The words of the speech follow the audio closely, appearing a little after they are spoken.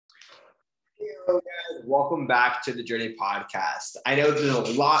Hello, guys. Welcome back to the Journey Podcast. I know there's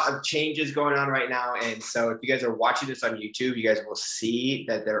a lot of changes going on right now. And so if you guys are watching this on YouTube, you guys will see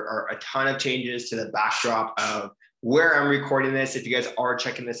that there are a ton of changes to the backdrop of where I'm recording this. If you guys are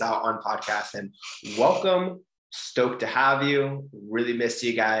checking this out on podcast, then welcome. Stoked to have you. Really missed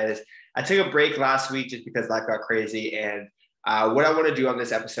you guys. I took a break last week just because life got crazy. And what I want to do on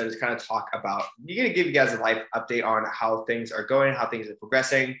this episode is kind of talk about, you're going to give you guys a life update on how things are going, how things are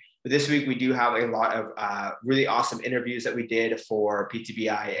progressing. But this week, we do have a lot of really awesome interviews that we did for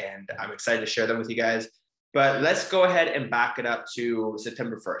PTBI, and I'm excited to share them with you guys. But let's go ahead and back it up to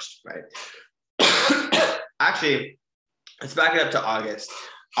September 1st, right? Actually, let's back it up to August.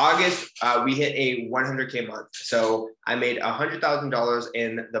 August, we hit a 100K month. So I made $100,000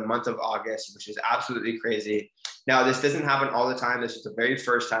 in the month of August, which is absolutely crazy. Now, this doesn't happen all the time. This is the very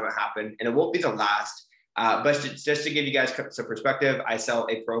first time it happened, and it won't be the last. But just to give you guys some perspective, I sell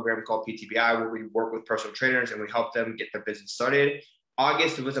a program called PTBI where we work with personal trainers and we help them get their business started.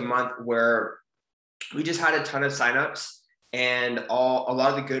 August was a month where we just had a ton of signups, and a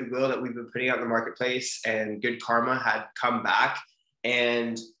lot of the goodwill that we've been putting out in the marketplace and good karma had come back.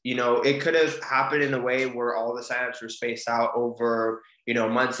 And, you know, it could have happened in a way where all the signups were spaced out over, you know,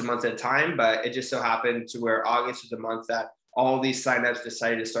 months and months at a time. But it just so happened to where August was a month that all these signups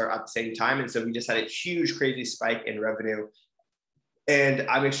decided to start at the same time. And so we just had a huge, crazy spike in revenue. And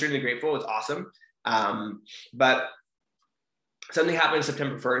I'm extremely grateful. It's awesome. But something happened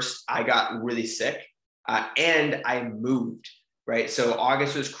September 1st. I got really sick and I moved, right? So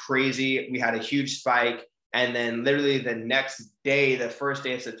August was crazy. We had a huge spike. And then literally the next day, the first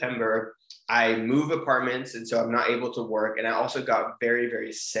day of September, I moved apartments. And so I'm not able to work. And I also got very,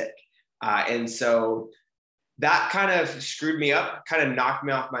 very sick. And so that kind of screwed me up, kind of knocked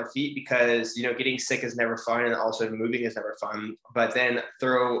me off my feet because, you know, getting sick is never fun. And also moving is never fun. But then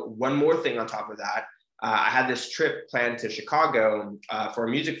throw one more thing on top of that. I had this trip planned to Chicago for a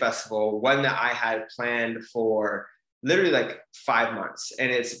music festival, one that I had planned for literally like 5 months.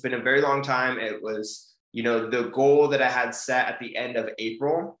 And it's been a very long time. It was, you know, the goal that I had set at the end of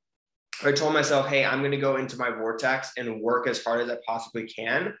April. I told myself, hey, I'm going to go into my vortex and work as hard as I possibly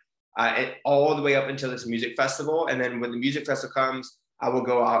can. And all the way up until this music festival. And then when the music festival comes, I will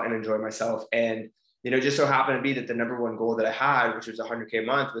go out and enjoy myself. And, you know, just so happened to be that the number one goal that I had, which was 100K a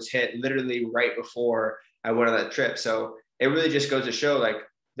month, was hit literally right before I went on that trip. So it really just goes to show like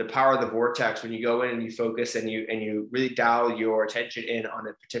the power of the vortex. When you go in and you focus and you really dial your attention in on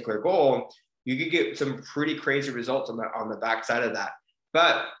a particular goal, you could get some pretty crazy results on the backside of that.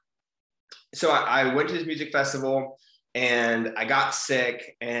 But so I went to this music festival, and I got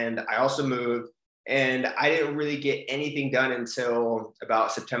sick, and I also moved, and I didn't really get anything done until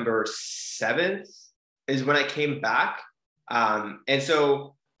about September 7th is when I came back. And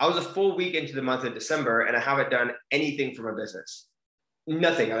so I was a full week into the month of December, and I haven't done anything for my business.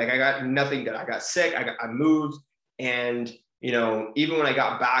 Nothing. Like I got nothing done. I got sick. I moved. And, you know, even when I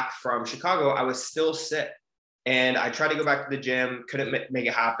got back from Chicago, I was still sick. And I tried to go back to the gym, couldn't make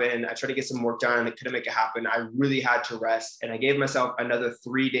it happen. I tried to get some work done, and couldn't make it happen. I really had to rest. And I gave myself another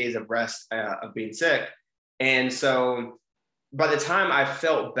 3 days of rest of being sick. And so by the time I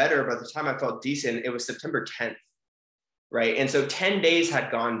felt better, by the time I felt decent, it was September 10th, right? And so 10 days had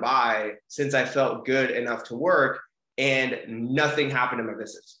gone by since I felt good enough to work, and nothing happened in my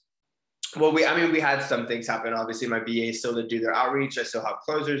business. Well, we had some things happen. Obviously, my VA still to do their outreach. I still have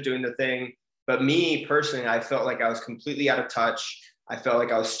closers doing the thing. But me personally, I felt like I was completely out of touch. I felt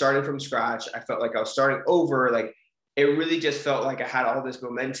like I was starting from scratch. I felt like I was starting over. Like it really just felt like I had all this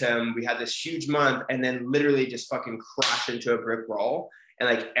momentum. We had this huge month, and then literally just fucking crashed into a brick wall, and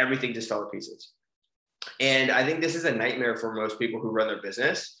like everything just fell to pieces. And I think this is a nightmare for most people who run their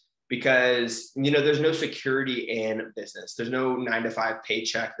business because, you know, there's no security in business. There's no 9-to-5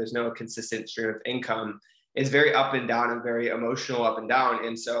 paycheck. There's no consistent stream of income. It's very up and down and very emotional up and down.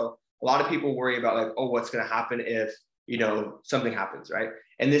 And so a lot of people worry about like, oh, what's going to happen if, you know, something happens, right?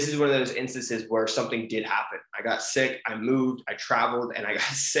 And this is one of those instances where something did happen. I got sick, I moved, I traveled, and I got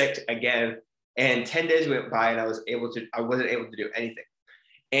sick again. And 10 days went by, and I wasn't able to do anything.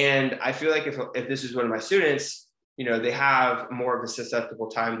 And I feel like if this is one of my students, you know, they have more of a susceptible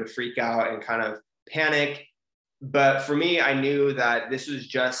time to freak out and kind of panic. But for me, I knew that this was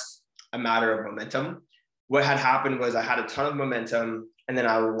just a matter of momentum. What had happened was I had a ton of momentum, and then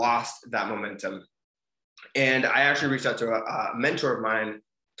I lost that momentum. And I actually reached out to a mentor of mine,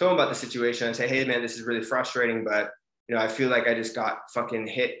 told him about the situation, and say, hey, man, this is really frustrating, but, you know, I feel like I just got fucking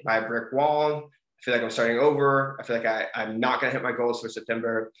hit by a brick wall. I feel like I'm starting over. I feel like I'm not going to hit my goals for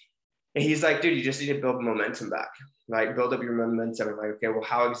September. And he's like, dude, you just need to build momentum back, like build up your momentum. I'm like, okay, well,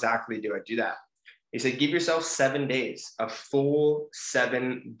 how exactly do I do that? He said, give yourself 7 days, a full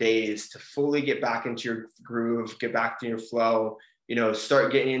 7 days to fully get back into your groove, get back to your flow,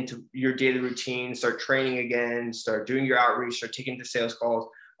 start getting into your daily routine, start training again, start doing your outreach, start taking the sales calls,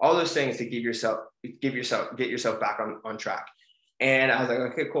 all those things to get yourself back on track. And I was like,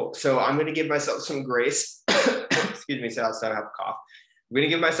 okay, cool. So I'm going to give myself some grace. Excuse me. So I have a cough. I'm going to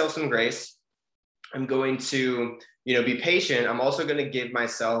give myself some grace. I'm going to, be patient. I'm also going to give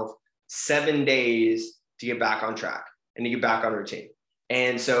myself 7 days to get back on track and to get back on routine.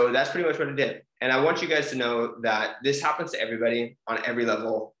 And so that's pretty much what I did. And I want you guys to know that this happens to everybody on every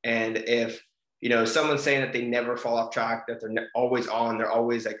level. And if, someone's saying that they never fall off track, that they're always on, they're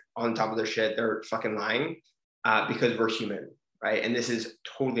always like on top of their shit, they're fucking lying, because we're human, right? And this is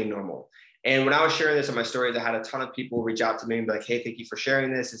totally normal. And when I was sharing this on my stories, I had a ton of people reach out to me and be like, hey, thank you for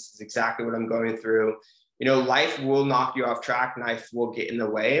sharing this. This is exactly what I'm going through. Life will knock you off track. Life will get in the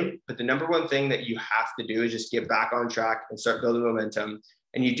way. But the number one thing that you have to do is just get back on track and start building momentum.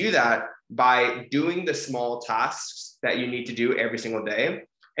 And you do that by doing the small tasks that you need to do every single day,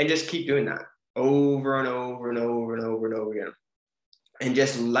 and just keep doing that over and over and over and over and over again. And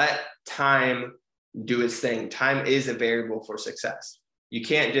just let time do its thing. Time is a variable for success. You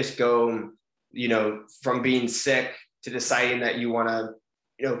can't just go, from being sick to deciding that you want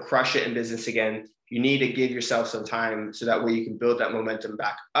to, crush it in business again. You need to give yourself some time so that way you can build that momentum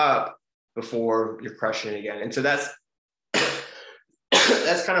back up before you're crushing it again. And so that's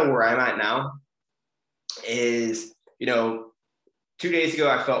kind of where I'm at now is, 2 days ago,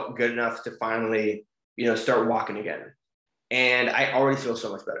 I felt good enough to finally, start walking again. And I already feel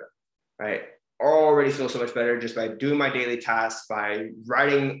so much better, right? Already feel so much better just by doing my daily tasks, by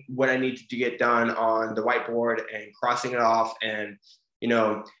writing what I need to get done on the whiteboard and crossing it off and,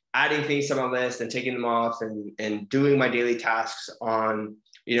 adding things to my list and taking them off and doing my daily tasks on,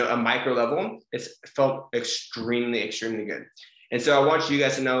 a micro level. It's felt extremely, extremely good. And so I want you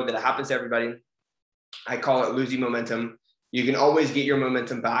guys to know that it happens to everybody. I call it losing momentum. You can always get your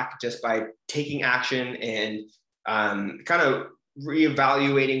momentum back just by taking action and kind of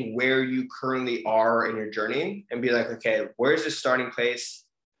reevaluating where you currently are in your journey and be like, okay, where's the starting place?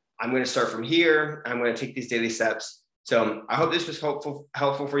 I'm going to start from here. I'm going to take these daily steps. So I hope this was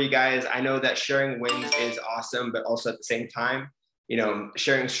helpful for you guys. I know that sharing wins is awesome, but also at the same time,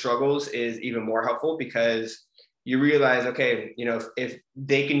 sharing struggles is even more helpful because you realize, okay, if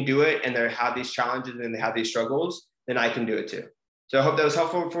they can do it and they have these challenges and they have these struggles, then I can do it too. So I hope that was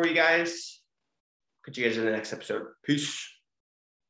helpful for you guys. Catch you guys in the next episode. Peace.